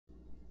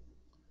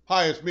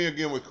Hi, it's me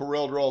again with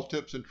Corel Draws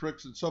Tips and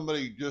Tricks, and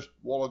somebody just a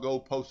while ago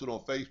posted on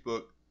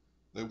Facebook.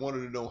 They wanted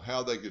to know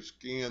how they could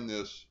scan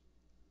this.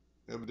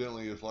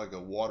 Evidently, it's like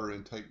a water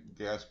intake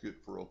gasket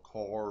for a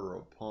car or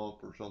a pump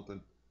or something.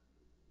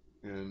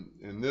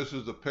 And this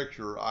is a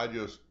picture I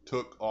just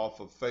took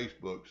off of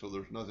Facebook, so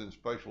there's nothing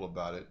special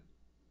about it.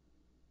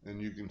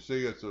 And you can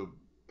see it's a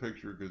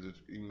picture because it's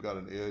even got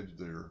an edge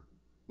there.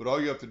 But all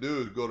you have to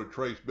do is go to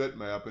Trace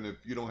Bitmap, and if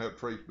you don't have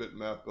Trace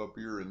Bitmap up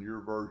here in your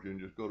version,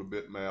 just go to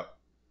Bitmap.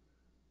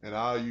 And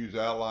I use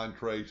outline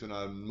trace, and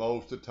I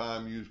most of the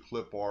time use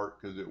clip art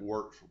because it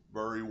works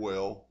very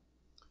well.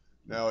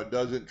 Now it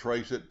doesn't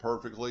trace it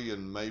perfectly,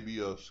 and maybe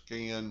a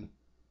scanned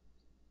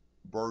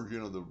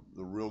version of the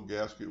real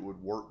gasket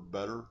would work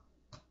better.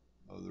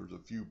 There's a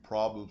few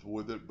problems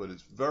with it, but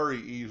it's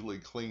very easily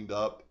cleaned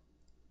up.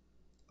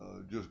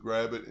 Just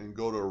grab it and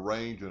go to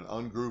arrange and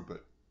ungroup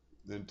it.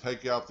 Then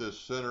take out this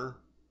center,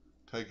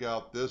 take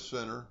out this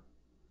center,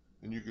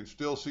 and you can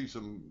still see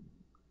some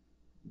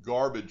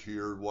garbage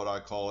here, what I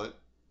call it.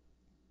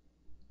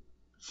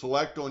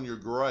 Select on your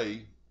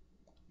gray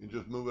and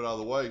just move it out of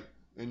the way,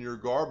 and your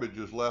garbage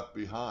is left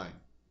behind.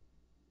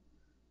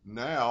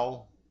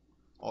 Now,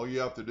 all you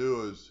have to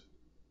do is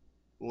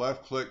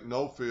left click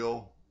no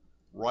fill,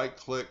 right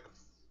click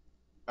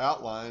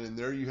outline, and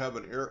there you have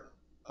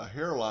a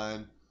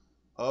hairline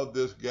of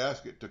this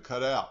gasket to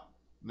cut out.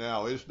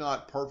 Now, it's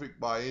not perfect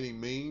by any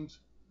means,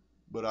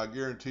 but I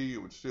guarantee you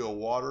it would still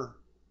water,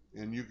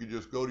 and you could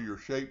just go to your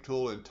shape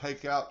tool and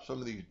take out some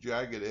of these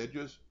jagged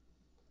edges,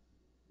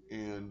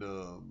 and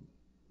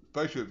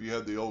especially if you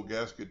have the old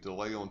gasket to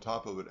lay on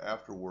top of it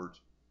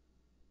afterwards.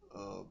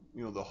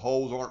 You know, the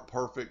holes aren't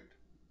perfect.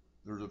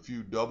 There's a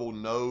few double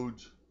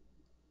nodes,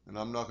 and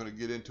I'm not going to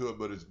get into it,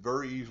 but it's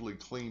very easily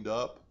cleaned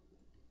up,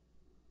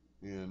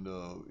 and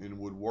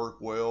would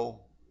work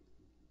well.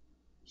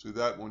 See,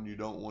 that one you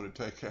don't want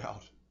to take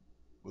out.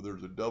 Well,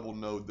 there's a double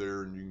node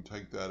there, and you can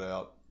take that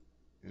out,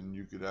 and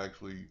you could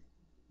actually,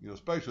 you know,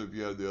 especially if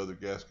you have the other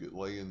gasket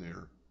laying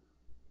there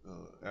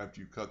after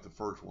you cut the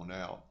first one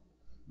out.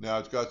 Now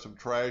it's got some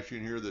trash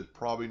in here that's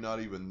probably not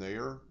even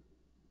there.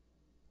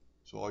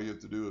 So all you have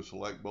to do is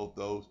select both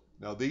those.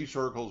 Now these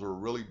circles are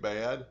really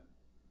bad.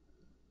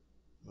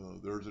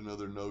 There's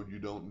another node you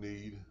don't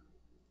need.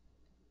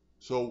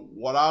 So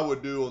what I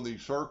would do on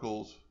these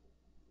circles,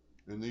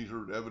 and these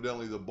are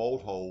evidently the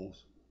bolt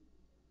holes,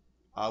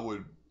 I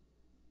would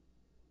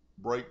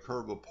break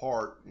curve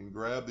apart and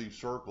grab these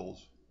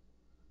circles,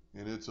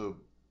 and it's a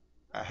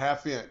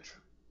 ½ inch.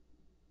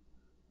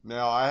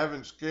 Now I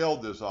haven't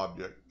scaled this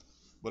object,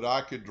 but I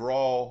could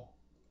draw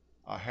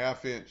a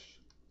 ½ inch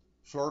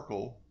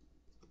circle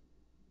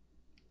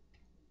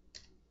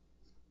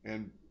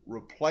and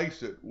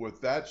replace it with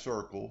that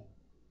circle.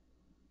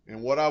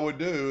 And what I would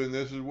do, and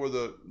this is where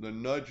the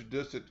nudge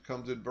distance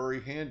comes in very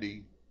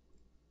handy,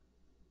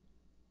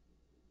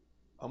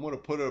 I'm going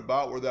to put it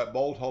about where that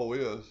bolt hole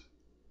is.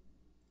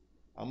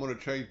 I'm going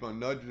to change my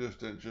nudge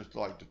distance just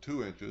like to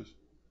 2 inches.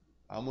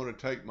 I'm going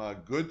to take my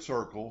good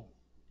circle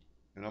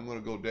and I'm going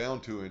to go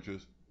down 2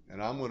 inches,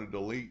 and I'm going to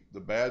delete the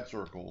bad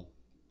circle,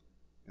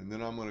 and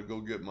then I'm going to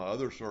go get my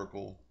other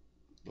circle,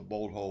 the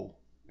bolt hole,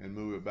 and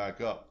move it back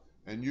up.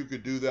 And you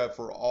could do that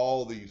for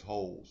all these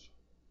holes.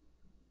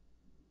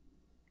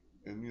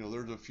 And you know,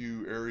 there's a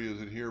few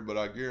areas in here, but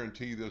I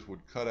guarantee this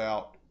would cut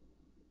out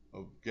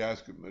of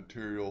gasket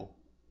material,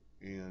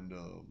 and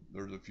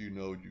there's a few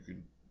nodes you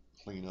can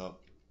clean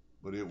up,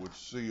 but it would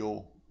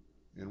seal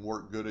and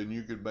work good, and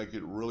you could make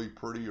it really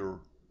pretty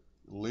or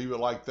leave it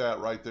like that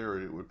right there,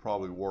 and it would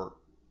probably work.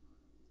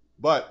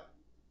 But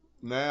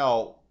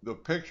now the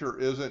picture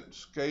isn't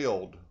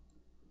scaled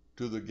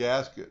to the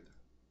gasket,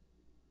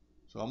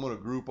 so I'm going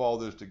to group all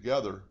this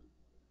together,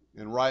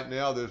 and right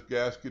now this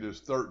gasket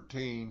is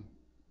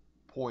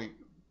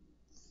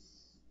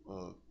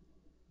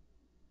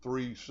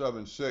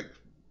 13.376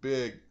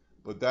 big,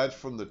 but that's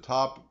from the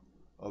top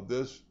of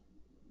this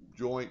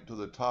joint to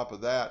the top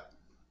of that.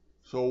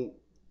 So,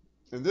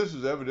 and this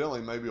is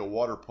evidently maybe a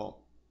water pump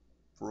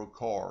for a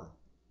car.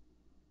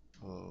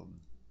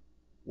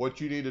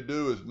 What you need to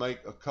do is make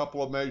a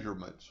couple of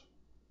measurements,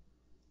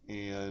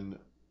 and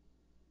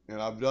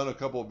I've done a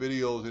couple of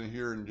videos in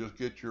here, and just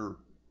get your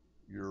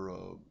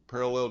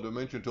parallel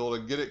dimension tool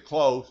and get it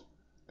close,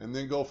 and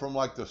then go from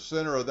like the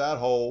center of that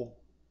hole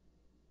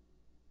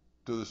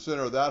to the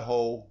center of that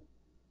hole,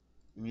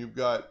 and you've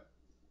got,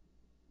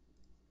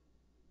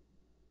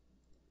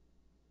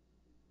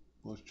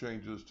 let's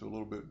change this to a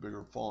little bit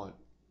bigger font.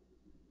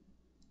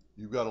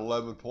 You've got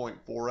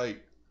 11.48.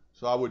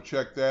 So I would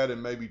check that,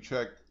 and maybe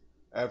check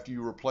after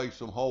you replace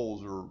some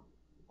holes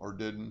or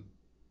didn't.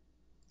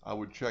 I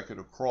would check it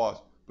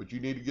across, but you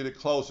need to get it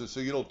close, and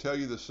see, it'll tell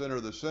you the center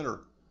of the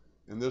center.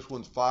 And this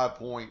one's 5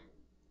 point.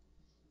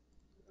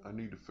 I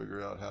need to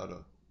figure out how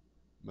to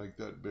make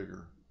that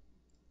bigger.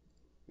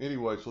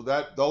 Anyway, so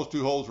those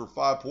two holes are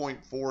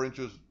 5.4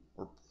 inches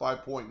or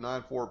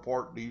 5.94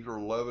 apart. These are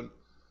 11.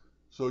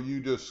 So you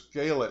just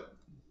scale it,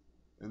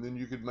 and then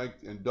you could make,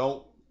 and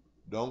don't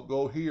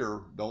go here,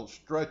 don't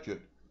stretch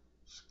it,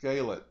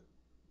 scale it.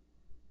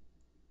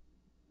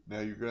 Now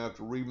you're going to have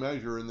to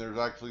remeasure, and there's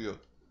actually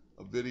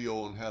a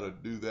video on how to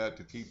do that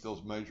to keep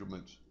those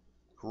measurements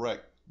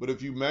correct. But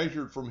if you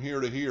measured from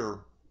here to here,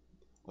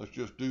 let's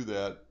just do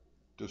that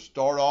to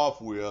start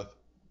off with,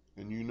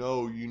 and you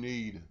know you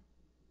need,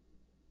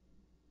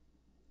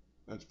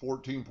 that's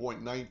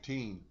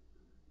 14.19,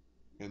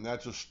 and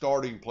that's a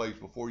starting place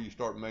before you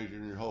start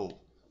measuring your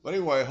hole. But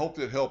anyway, I hope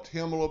that helped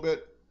him a little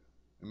bit,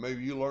 and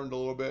maybe you learned a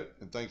little bit,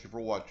 and thank you for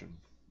watching.